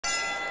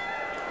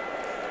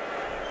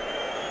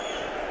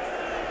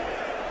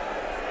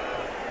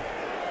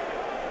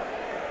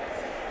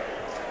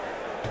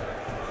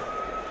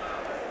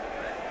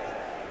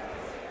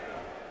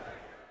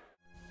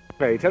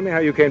Hey, tell me how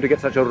you came to get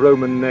such a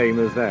Roman name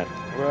as that.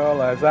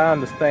 Well, as I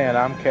understand,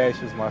 I'm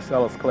Cassius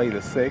Marcellus Clay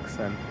VI,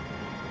 and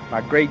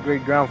my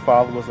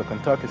great-great-grandfather was a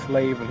Kentucky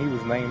slave, and he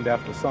was named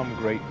after some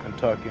great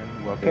Kentuckian.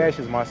 Well,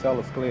 Cassius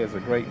Marcellus Clay is a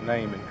great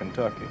name in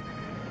Kentucky.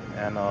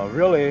 And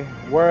really,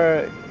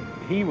 where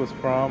he was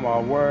from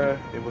or where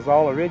it was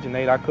all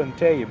originated, I couldn't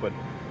tell you. But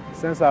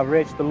since I've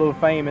reached a little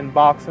fame in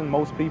boxing,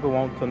 most people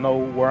want to know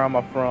where am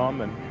I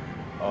from and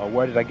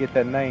where did I get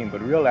that name. But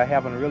really, I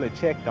haven't really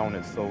checked on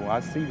it. So I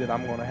see that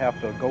I'm going to have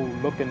to go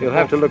look into You'll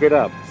have to look it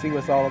up. See what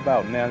it's all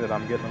about now that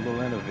I'm getting a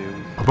little interviews.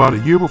 About a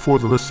year before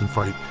the Liston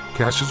fight,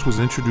 Cassius was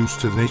introduced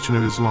to the Nation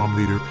of Islam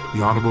leader,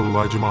 the Honorable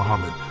Elijah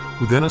Muhammad,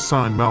 who then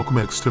assigned Malcolm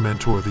X to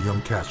mentor the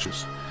young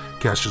Cassius.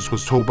 Cassius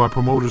was told by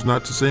promoters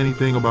not to say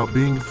anything about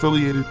being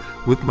affiliated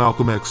with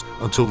Malcolm X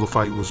until the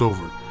fight was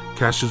over.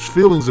 Cassius'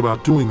 feelings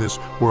about doing this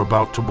were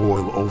about to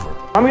boil over.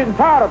 I'm getting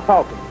tired of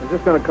talking. Is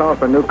this going to call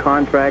for a new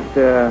contract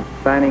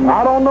signing?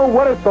 I don't know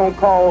what it's going to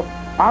call.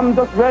 I'm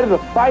just ready to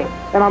fight,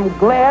 and I'm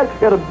glad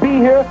it'll be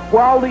here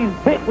where all these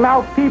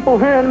big-mouth people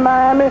here in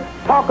Miami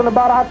talking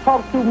about I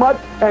talk too much,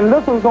 and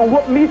this one's going to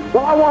whoop me.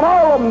 Well, I want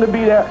all of them to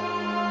be there.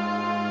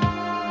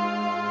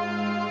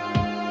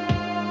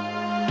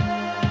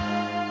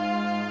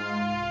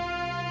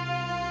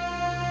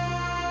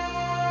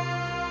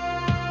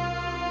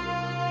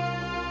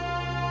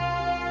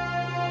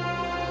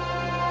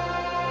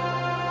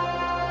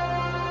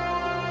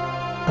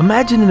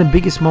 Imagine in the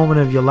biggest moment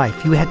of your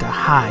life, you had to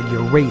hide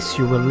your race,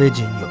 your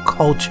religion, your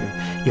culture,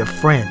 your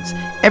friends.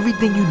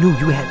 Everything you knew,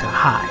 you had to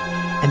hide.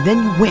 And then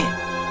you win.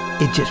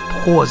 It just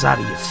pours out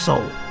of your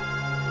soul.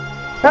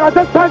 And I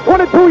just turned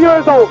 22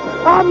 years old.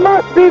 I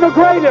must be the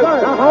greatest.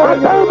 I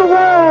told the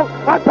world.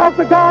 I talk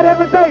to God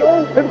every day.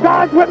 If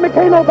God's with me,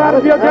 can't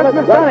nobody be against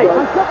me. I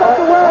shook up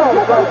the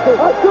world.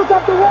 I shook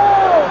up the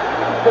world.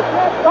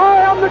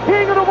 I am the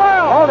king of the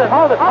world.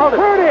 Hold it. I'm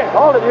pretty.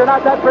 Hold it, you're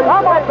not that pretty.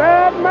 I'm a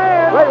bad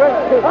man.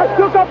 Wait. I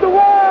shook up the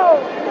world.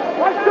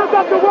 I shook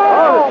up the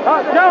world.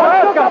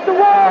 I shook up the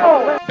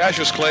world.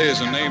 Cassius Clay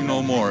is a name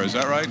no more, is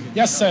that right?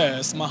 Yes, sir.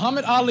 It's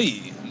Muhammad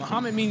Ali.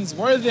 Muhammad means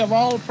worthy of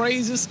all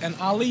praises, and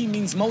Ali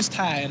means most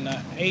high in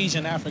the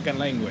Asian African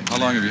language. How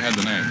long have you had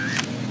the name?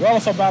 Well,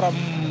 for about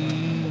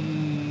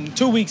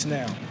 2 weeks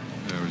now.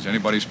 Was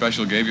anybody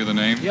special gave you the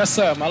name? Yes,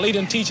 sir. My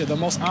leading teacher, the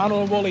most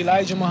honorable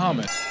Elijah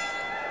Muhammad.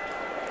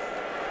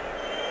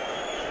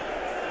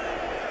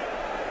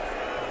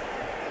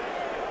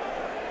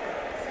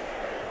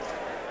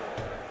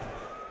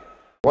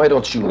 Why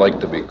don't you like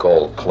to be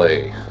called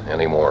Clay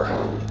anymore?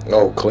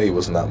 No, Clay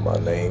was not my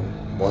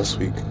name. Once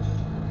we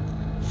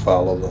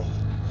follow them,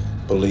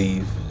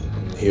 believe,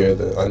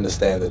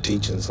 understand the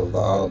teachings of the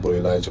Honorable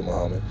Elijah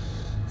Muhammad,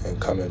 and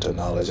come into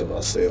knowledge of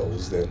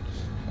ourselves, then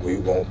we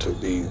want to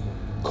be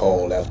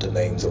called after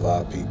names of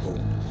our people,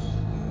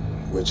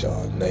 which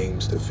are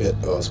names that fit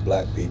us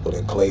black people.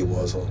 And Clay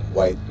was a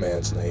white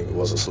man's name. It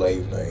was a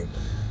slave name.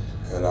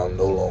 And I'm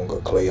no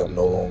longer Clay. I'm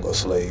no longer a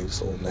slave.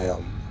 So now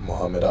I'm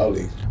Muhammad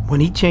Ali. When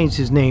he changed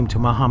his name to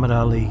Muhammad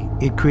Ali,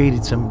 it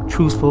created some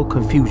truthful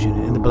confusion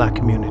in the black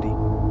community.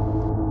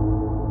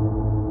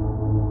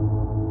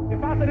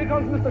 If I said here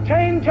comes Mr.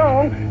 Chain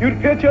Chong,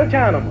 you'd picture a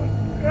Chinaman.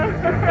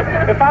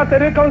 If I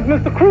said here comes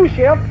Mr.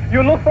 Khrushchev,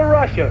 you look for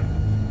Russia.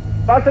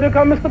 If I said here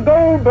comes Mr.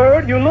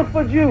 Goldberg, you look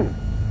for Jew.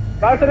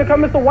 If I said here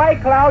comes Mr.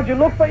 White Cloud, you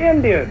look for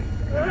Indian.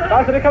 If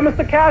I said here comes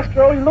Mr.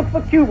 Castro, you look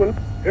for Cuban.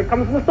 Here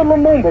comes Mr.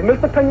 Lumumba,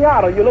 Mr.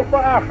 Kenyatta, you look for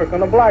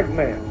African, a black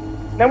man.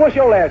 Now what's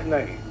your last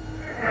name?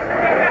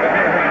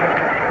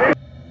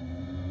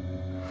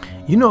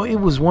 You know, it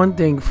was one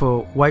thing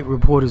for white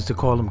reporters to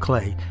call him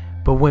Clay,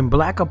 but when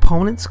black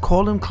opponents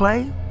called him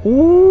Clay,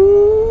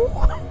 ooh.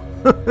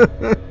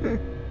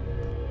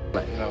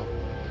 No.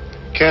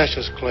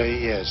 Cassius Clay,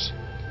 yes.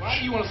 Why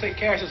do you want to say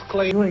Cassius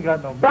Clay? You ain't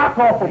got no back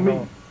off of me.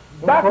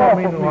 Back off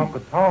of me.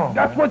 Uncle Tom.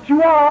 That's what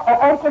you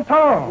are, Uncle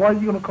Tom. Why are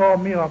you gonna call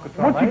me Uncle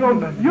Tom? What you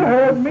gonna do? You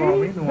heard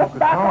me.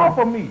 Back off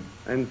of me.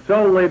 And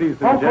so,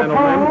 ladies and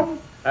gentlemen,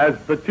 as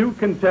the two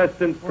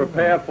contestants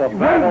prepare for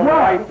battle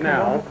right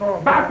now,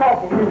 back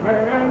off of me,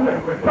 man.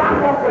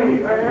 Back off of me,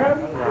 man.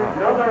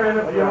 Another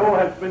interview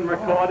has been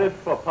recorded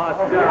for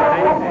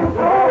posterity. As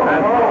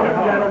the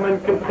two gentlemen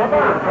continue.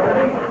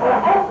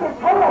 Uncle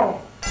Tom.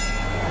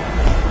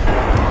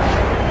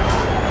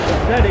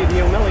 Steady to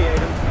humiliate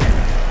him.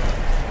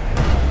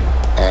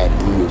 And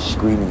he is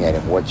screaming at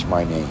him, "What's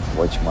my name?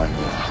 What's my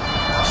name?"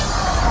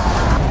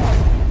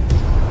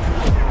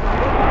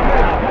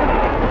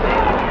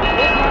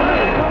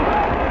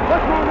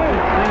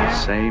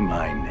 Say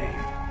my name.